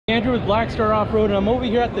Andrew with Black Star Off-Road, and I'm over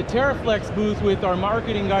here at the Teraflex booth with our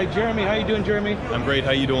marketing guy, Jeremy. How you doing, Jeremy? I'm great.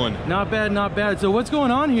 How you doing? Not bad, not bad. So what's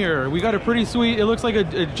going on here? We got a pretty sweet, it looks like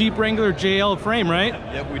a Jeep Wrangler JL frame, right?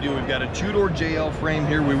 Yep, we do. We've got a two-door JL frame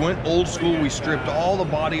here. We went old school. We stripped all the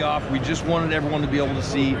body off. We just wanted everyone to be able to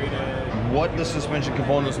see what the suspension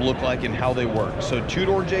components look like and how they work. So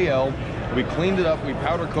two-door JL, we cleaned it up, we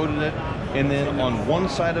powder coated it, and then on one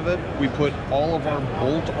side of it, we put all of our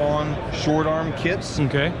bolt-on short arm kits.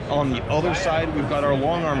 Okay. On the other side, we've got our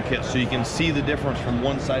long arm kits, so you can see the difference from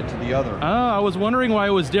one side to the other. Oh, I was wondering why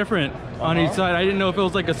it was different on each side. I didn't know if it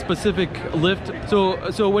was like a specific lift.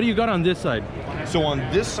 So what do you got on this side? So on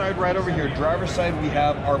this side right over here, driver's side, we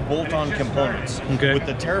have our bolt-on components. Okay. With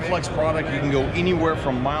the Teraflex product, you can go anywhere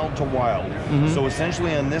from mild to wild. So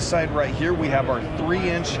essentially on this side right here, we have our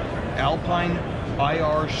 3-inch Alpine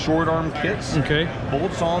IR short arm kits. Okay.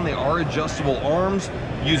 Bolts on, they are adjustable arms,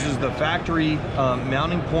 uses the factory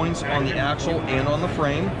mounting points on the axle and on the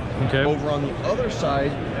frame. Okay. Over on the other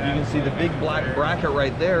side, you can see the big black bracket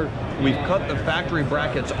right there. We've cut the factory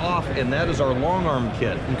brackets off, and that is our long arm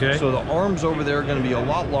kit. Okay. So the arms over there are going to be a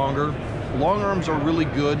lot longer. Long arms are really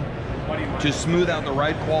good to smooth out the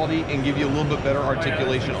ride quality and give you a little bit better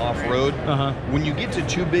articulation off-road. When you get to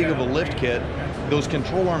too big of a lift kit, those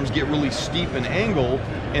control arms get really steep in angle,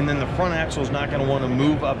 and then the front axle is not going to want to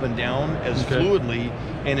move up and down as fluidly,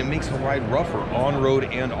 and it makes the ride rougher on-road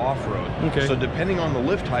and off-road. So depending on the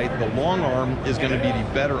lift height, the long arm is going to be the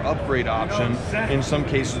better upgrade option. In some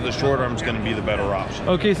cases, the short arm is going to be the better option.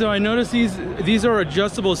 Okay, so I noticed these are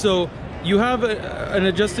adjustable. So you have an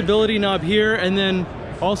adjustability knob here, and then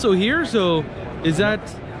also here. So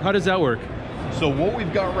how does that work? So what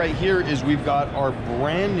we've got right here is we've got our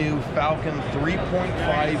brand new Falcon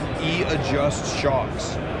 3.5 E-Adjust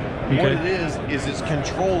shocks. What it is it's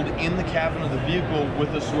controlled in the cabin of the vehicle with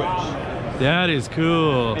a switch. That is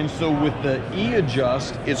cool. And so with the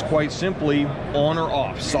E-Adjust, it's quite simply on or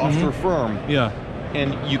off, soft or firm. Yeah.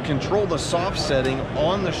 And you control the soft setting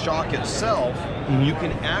on the shock itself. You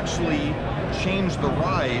can actually change the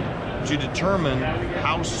ride to determine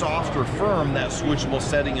how soft or firm that switchable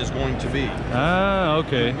setting is going to be. Ah,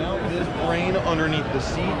 okay. Mount this brain underneath the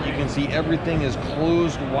seat. You can see everything is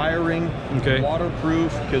closed wiring,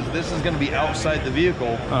 waterproof, because this is going to be outside the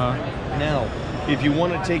vehicle. Now, if you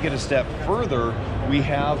want to take it a step further, we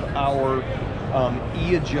have our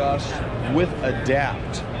E-Adjust with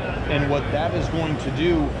Adapt. And what that is going to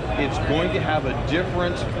do, it's going to have a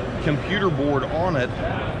different computer board on it.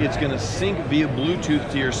 It's going to sync via Bluetooth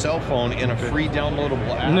to your cell phone in a free downloadable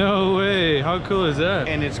app. No way, how cool is that?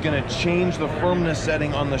 And it's going to change the firmness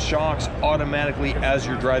setting on the shocks automatically as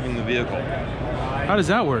you're driving the vehicle. How does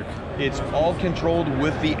that work? It's all controlled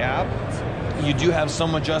with the app. You do have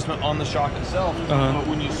some adjustment on the shock itself, but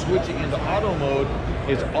when you switch it into auto mode,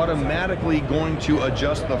 it's automatically going to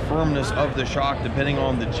adjust the firmness of the shock depending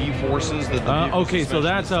on the G-forces that the vehicle okay, so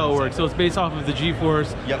that's how it works. So it's based off of the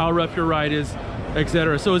G-force, how rough your ride is,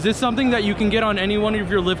 etc. So is this something that you can get on any one of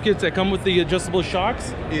your lift kits that come with the adjustable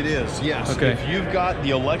shocks? It is, yes. Okay. If you've got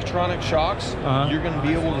the electronic shocks, you're going to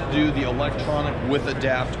be able to do the electronic with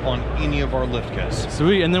Adapt on any of our lift kits.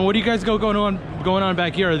 Sweet. And then what do you guys got going on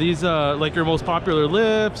back here? Are these like your most popular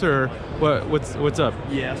lifts, or what's up?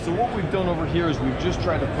 Yeah, so what we've done over here is we've just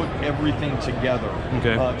tried to put everything together.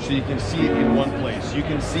 Okay. So you can see it in one place. You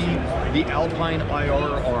can see the Alpine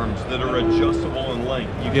IR arms that are adjustable in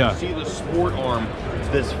length. You can see the Sport arm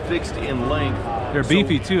that's fixed in length. They're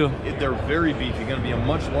beefy too. They're very beefy. Going to be a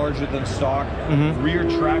much larger than stock. Rear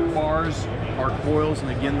track bars, our coils, and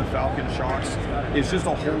again the Falcon shocks. It's just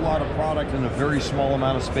a whole lot of product in a very small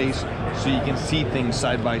amount of space, so you can see things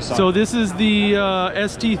side by side. So this is the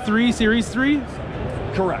ST3 Series 3?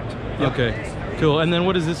 Correct. Yep. Okay, cool. And then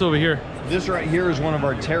what is this over here? This right here is one of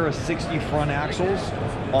our Terra 60 front axles.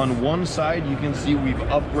 On one side, you can see we've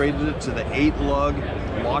upgraded it to the 8-lug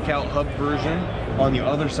lockout hub version. On the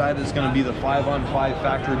other side, it's going to be the 5-on-5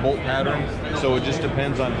 factory bolt pattern. So it just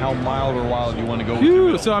depends on how mild or wild you want to go with your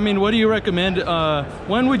build. So I mean, what do you recommend?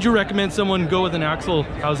 When would you recommend someone go with an axle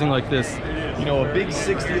housing like this? You know, a big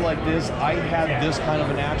 60 like this, I had this kind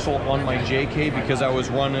of an axle on my JK because I was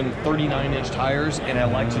running 39-inch tires, and I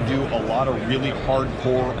like to do a lot of really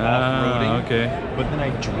hardcore off-roading. But then I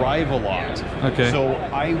drive a lot. So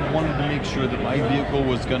I wanted to make sure that my vehicle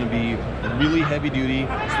was going to be really heavy duty,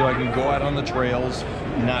 so I can go out on the trails,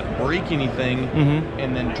 not break anything,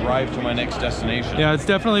 and then drive to my next destination. Yeah, it's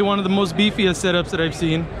definitely one of the most beefiest setups that I've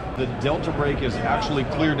seen. The delta brake is actually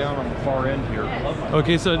clear down on the far end here.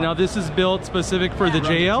 Okay, so now this is built specific for the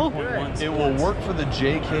JL? It will work for the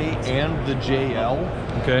JK and the JL.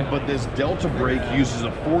 Okay. But this delta brake uses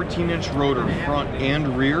a 14-inch rotor front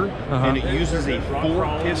and rear, and it uses a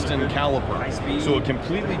 4-piston caliper. So it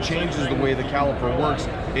completely changes the way the caliper works,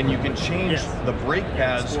 and you can change the brake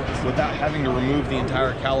pads without having to remove the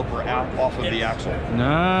entire caliper off of the axle.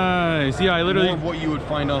 Nice. Yeah, I literally... More of what you would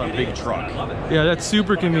find on a big truck. Yeah, that's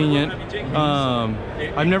super convenient.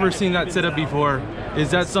 I've never seen that setup before.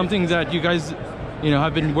 Is that something that you guys, you know,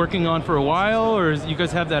 have been working on for a while, or you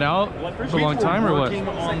guys have that out for a long time, or what? We were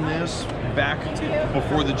working on this back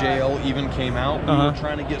before the JL even came out. We were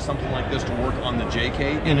trying to get something like this to work on the JK,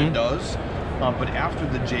 and it does. But after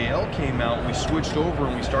the JL came out, we switched over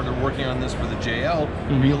and we started working on this for the JL.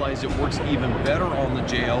 Realized it works even better on the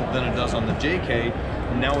JL than it does on the JK.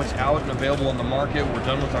 Now it's out and available on the market. We're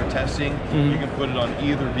done with our testing. You can put it on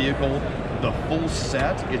either vehicle. The full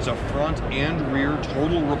set, it's a front and rear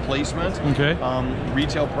total replacement. Okay.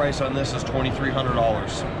 Retail price on this is $2,300.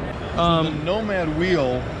 So the Nomad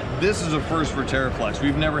wheel, this is a first for Teraflex.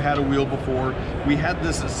 We've never had a wheel before. We had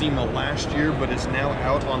this at SEMA last year, but it's now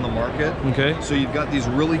out on the market. Okay. So you've got these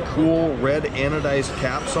really cool red anodized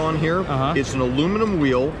caps on here. It's an aluminum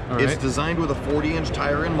wheel. It's designed with a 40-inch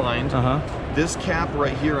tire in mind. This cap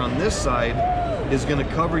right here on this side is going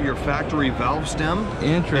to cover your factory valve stem.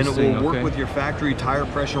 Interesting. And it will work with your factory tire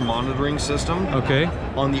pressure monitoring system. Okay.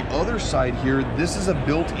 On the other side here, this is a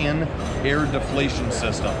built-in air deflation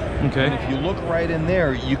system. Okay. And if you look right in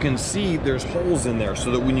there, you can see there's holes in there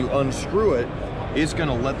so that when you unscrew it, it's going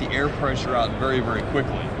to let the air pressure out very, very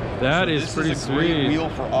quickly. That is pretty sweet. This is a great wheel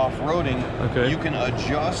for off-roading. Okay. You can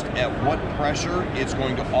adjust at what pressure it's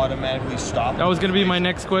going to automatically stop. That was going to be my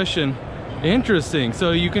next question. Interesting.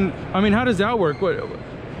 So you can, I mean, how does that work? What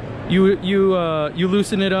you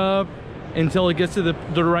loosen it up until it gets to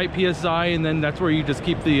the right PSI, and then that's where you just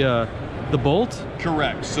keep the bolt?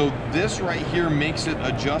 Correct. So this right here makes it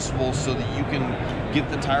adjustable so that you can get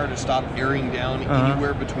the tire to stop airing down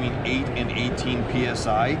anywhere between 8 and 18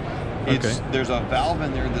 PSI. There's a valve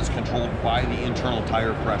in there that's controlled by the internal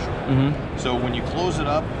tire pressure. So when you close it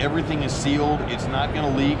up, everything is sealed. It's not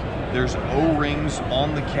going to leak. There's O-rings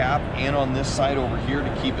on the cap and on this side over here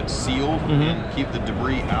to keep it sealed and keep the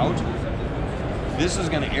debris out. This is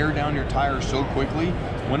going to air down your tires so quickly.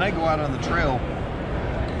 When I go out on the trail,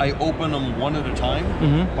 I open them one at a time.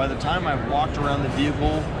 By the time I've walked around the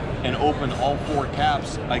vehicle and opened all 4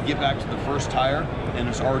 caps, I get back to the first tire and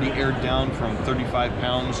it's already aired down from 35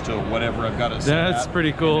 pounds to whatever I've got it set at. That's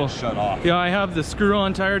pretty cool. And it's shut off. Yeah, I have the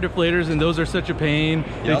screw-on tire deflators, and those are such a pain.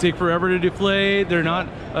 They take forever to deflate. They're not,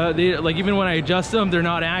 like even when I adjust them, they're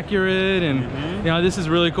not accurate. And you know, this is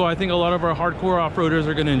really cool. I think a lot of our hardcore off-roaders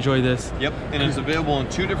are going to enjoy this. Yep, and it's available in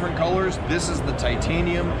 2 different colors. This is the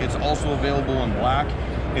titanium. It's also available in black.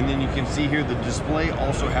 And then you can see here the display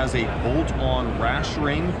also has a bolt-on rash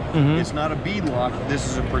ring. It's not a bead lock. This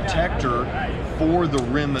is a protector for the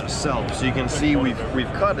rim itself. So you can see we've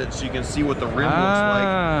cut it so you can see what the rim looks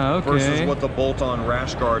like versus what the bolt-on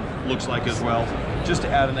rash guard looks like as well, just to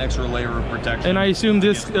add an extra layer of protection. And I assume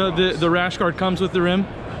this the rash guard comes with the rim?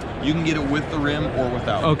 You can get it with the rim or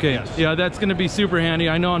without. Okay, yes. Yeah, that's going to be super handy.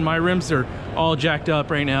 I know on my rims are all jacked up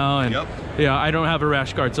right now, and yeah, I don't have a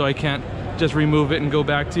rash guard, so I can't just remove it and go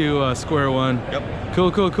back to square one. Yep.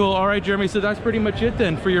 Cool, cool, cool. All right, Jeremy, so that's pretty much it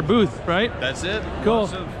then for your booth, right? That's it. Cool.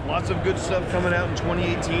 Lots of good stuff coming out in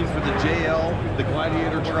 2018 for the JL, the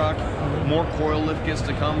Gladiator truck. More coil lift kits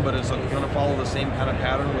to come, but it's going to follow the same kind of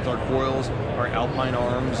pattern with our coils, our Alpine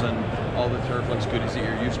arms, and all the Teraflex goodies that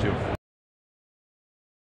you're used to.